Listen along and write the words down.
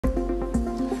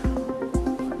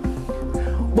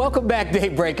Welcome back,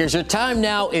 Daybreakers. Your time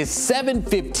now is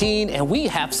 7:15, and we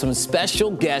have some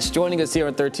special guests joining us here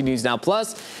on 13 News Now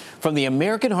Plus. From the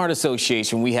American Heart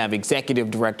Association, we have Executive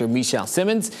Director Michelle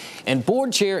Simmons and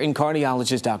Board Chair and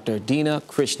Cardiologist Dr. Dina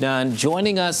Krishnan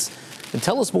joining us to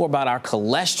tell us more about our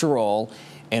cholesterol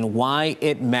and why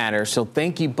it matters. So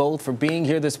thank you both for being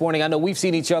here this morning. I know we've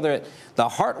seen each other at the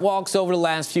Heart Walks over the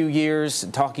last few years,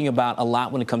 talking about a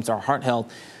lot when it comes to our heart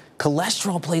health.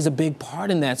 Cholesterol plays a big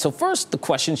part in that. So first, the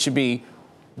question should be,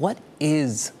 what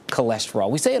is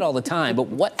cholesterol? We say it all the time, but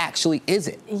what actually is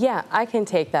it? Yeah, I can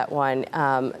take that one.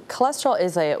 Cholesterol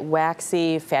is a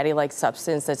waxy, fatty-like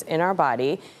substance that's in our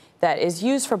body that is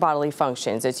used for bodily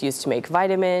functions. It's used to make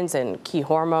vitamins and key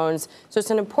hormones. So it's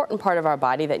an important part of our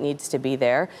body that needs to be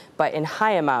there, but in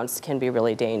high amounts can be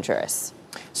really dangerous.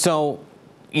 So,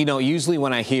 you know, usually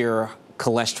when I hear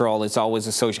cholesterol, it's always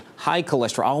associated. High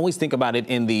cholesterol, I always think about it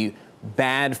in the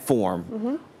bad form.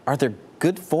 Mm-hmm. Are there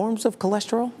good forms of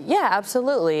cholesterol? Yeah,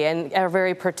 absolutely, and are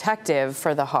very protective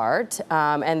for the heart.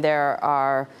 And there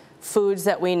are foods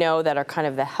that we know that are kind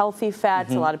of the healthy fats.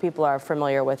 Mm-hmm. A lot of people are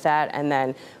familiar with that. And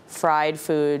then fried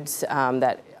foods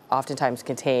that oftentimes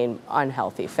contain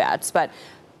unhealthy fats. But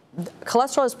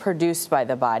cholesterol is produced by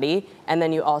the body, and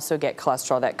then you also get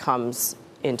cholesterol that comes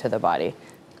into the body.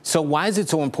 So why is it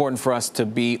so important for us to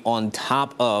be on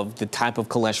top of the type of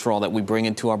cholesterol that we bring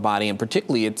into our body, and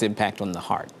particularly its impact on the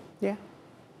heart? Yeah.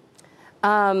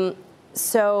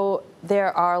 So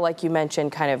there are, like you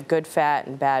mentioned, kind of good fat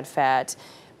and bad fat.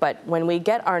 But when we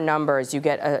get our numbers, you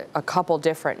get a couple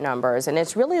different numbers. And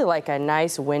it's really like a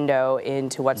nice window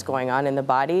into what's going on in the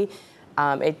body.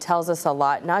 It tells us a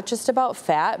lot, not just about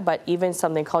fat, but even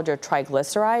something called your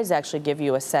triglycerides actually give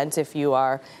you a sense if you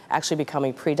are actually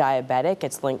becoming pre-diabetic.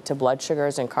 It's linked to blood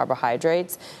sugars and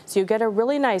carbohydrates. So you get a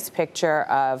really nice picture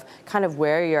of kind of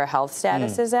where your health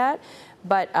status is at.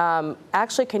 But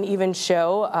actually can even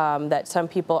show that some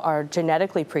people are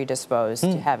genetically predisposed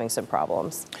to having some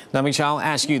problems. Now, Michelle, I'll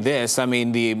ask you this. I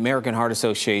mean, the American Heart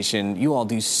Association, you all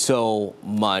do so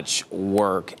much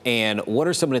work. And what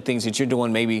are some of the things that you're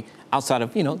doing maybe outside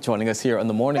of, you know, joining us here on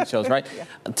the morning shows, right?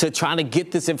 Yeah. To try to get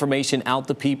this information out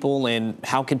to people, and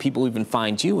how can people even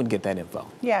find you and get that info?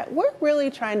 Yeah, we're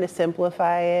really trying to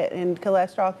simplify it, and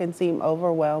cholesterol can seem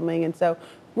overwhelming. And so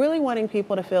really wanting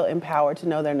people to feel empowered to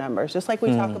know their numbers. Just like we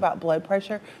talk about blood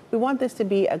pressure, we want this to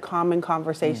be a common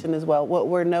conversation as well. What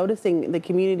we're noticing, the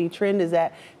community trend, is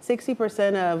that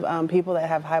 60% of people that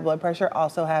have high blood pressure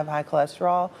also have high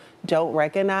cholesterol, don't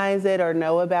recognize it or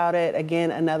know about it. Again,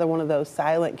 another one of those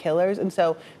silent killers. And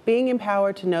so being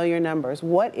empowered to know your numbers.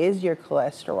 What is your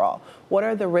cholesterol? What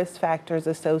are the risk factors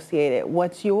associated?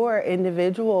 What's your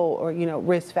individual or, you know,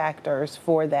 risk factors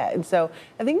for that? And so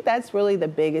I think that's really the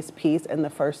biggest piece, and the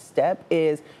first step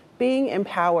is being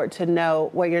empowered to know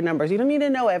what your numbers. You don't need to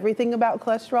know everything about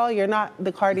cholesterol. You're not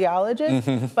the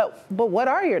cardiologist, but what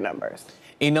are your numbers?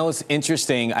 You know, it's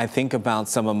interesting. I think about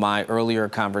some of my earlier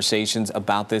conversations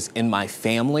about this in my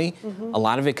family. A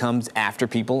lot of it comes after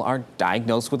people are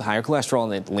diagnosed with higher cholesterol,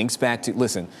 and it links back to,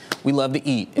 listen, we love to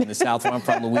eat in the South where I'm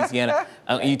from, Louisiana.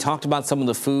 You talked about some of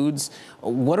the foods.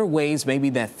 What are ways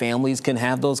maybe that families can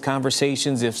have those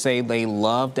conversations if, say, they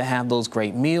love to have those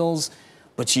great meals,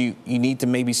 but you need to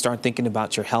maybe start thinking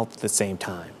about your health at the same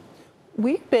time?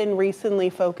 We've been recently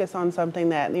focused on something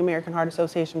that the American Heart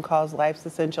Association calls Life's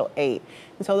Essential 8.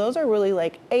 And so those are really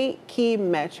like 8 key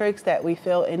metrics that we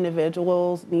feel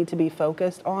individuals need to be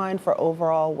focused on for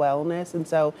overall wellness. And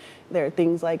so there are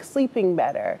things like sleeping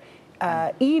better,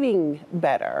 eating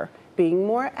better, being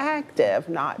more active,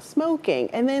 not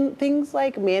smoking, and then things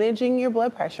like managing your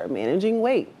blood pressure, managing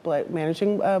weight,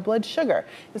 managing blood sugar.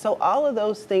 And so all of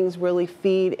those things really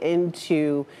feed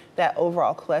into that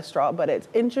overall cholesterol. But it's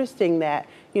interesting that,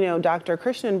 you know, Dr.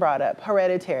 Krishnan brought up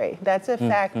hereditary. That's a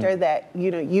factor that, you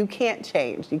know, you can't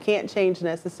change. You can't change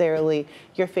necessarily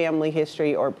your family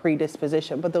history or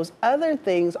predisposition. But those other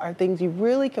things are things you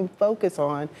really can focus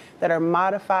on that are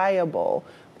modifiable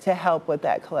to help with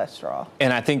that cholesterol.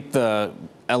 And I think the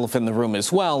elephant in the room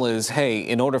as well is, hey,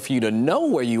 in order for you to know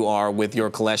where you are with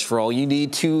your cholesterol, you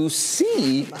need to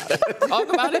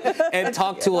talk about it, and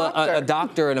talk to a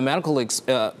doctor and a medical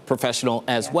professional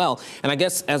as well. And I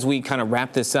guess as we kind of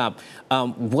wrap this up,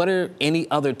 what are any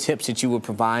other tips that you would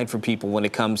provide for people when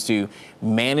it comes to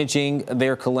managing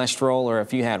their cholesterol? Or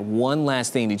if you had one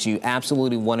last thing that you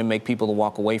absolutely want to make people to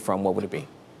walk away from, what would it be?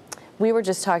 We were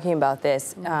just talking about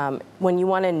this. When you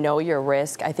want to know your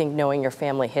risk, I think knowing your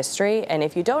family history. And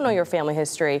if you don't know your family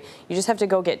history, you just have to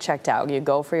go get checked out. You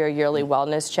go for your yearly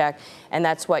wellness check, and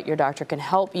that's what your doctor can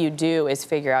help you do, is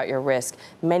figure out your risk.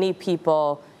 Many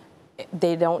people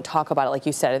they don't talk about it, like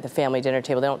you said, at the family dinner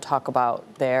table. They don't talk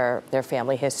about their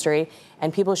family history.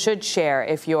 And people should share.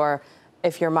 If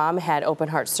your mom had open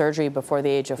heart surgery before the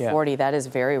age of 40, that is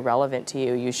very relevant to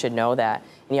you. You should know that.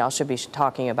 And y'all should be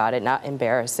talking about it, not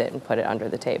embarrass it and put it under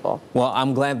the table. Well,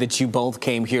 I'm glad that you both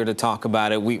came here to talk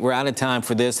about it. We're out of time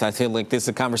for this. I feel like this is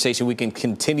a conversation we can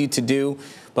continue to do.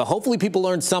 But hopefully people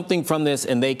learn something from this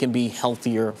and they can be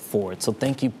healthier for it. So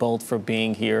thank you both for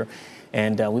being here.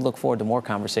 And we look forward to more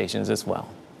conversations as well.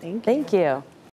 Thank you.